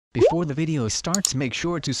Before the video starts, make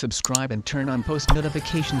sure to subscribe and turn on post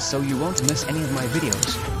notifications so you won't miss any of my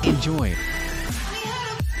videos. Enjoy!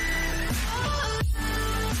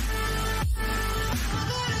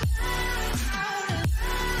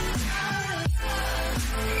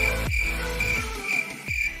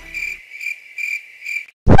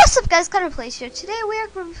 What's up guys, Cutterplace here. Today we are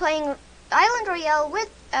going to be playing Island Royale with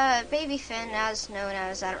Baby Finn, as known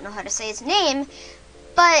as, I don't know how to say his name,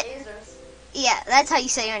 but yeah, that's how you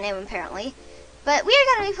say your name apparently. But we are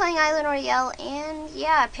going to be playing Island Royale, and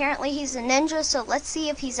yeah, apparently he's a ninja, so let's see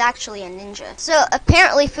if he's actually a ninja. So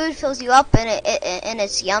apparently food fills you up and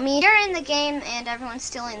it's yummy. You're in the game and everyone's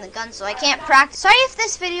stealing the gun, so I can't practice. Sorry if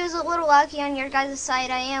this video is a little laggy on your guys'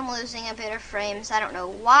 side. I am losing a bit of frames. I don't know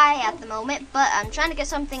why at the moment, but I'm trying to get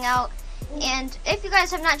something out. And if you guys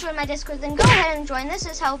have not joined my Discord, then go ahead and join. This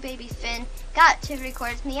is how Baby Finn got to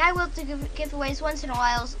record with me. I will do giveaways once in a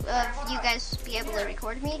while of you guys be able to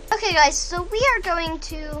record me. Okay guys, so we are going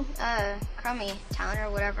to Crummy Town or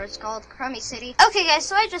whatever it's called, Crummy City. Okay guys,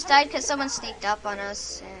 so I just died because someone sneaked up on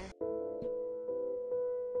us.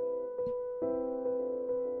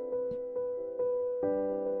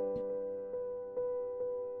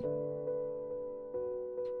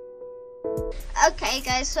 Okay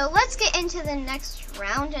guys, so let's get into the next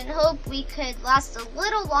round and hope we could last a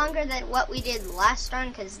little longer than what we did last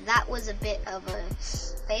round, because that was a bit of a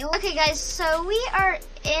fail. Okay guys, so we are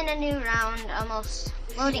in a new round, almost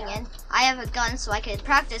loading in. I have a gun so I could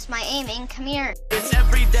practice my aiming. Come here. It's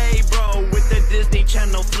every day, bro, with the Disney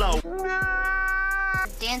Channel flow.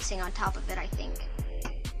 Dancing on top of it, I think.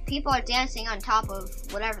 People are dancing on top of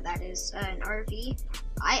whatever that is, an RV.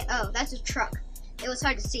 Oh, that's a truck. It was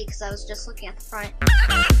hard to see because I was just looking at the front.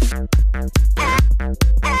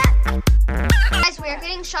 Guys, we are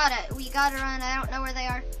getting shot at. We gotta run. I don't know where they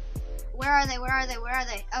are. Where are they? Where are they? Where are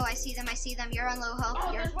they? Oh, I see them. I see them. You're on low health.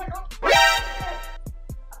 I'm down.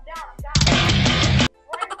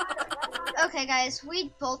 Okay, guys,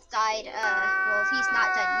 we both died. Well, he's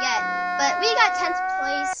not done yet. But we got 10th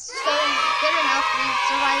place, so good enough. We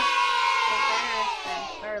survived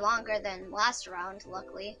better or longer than last round,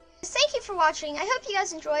 luckily. Thank you for watching. I hope you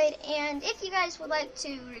guys enjoyed, and if you guys would like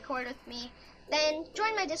to record with me, then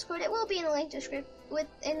join my Discord. It will be in the link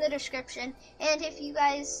in the description. And if you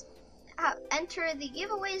guys enter the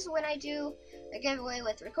giveaways when I do a giveaway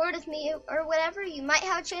with record with me or whatever, you might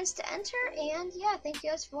have a chance to enter. And yeah, thank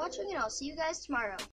you guys for watching, and I'll see you guys tomorrow.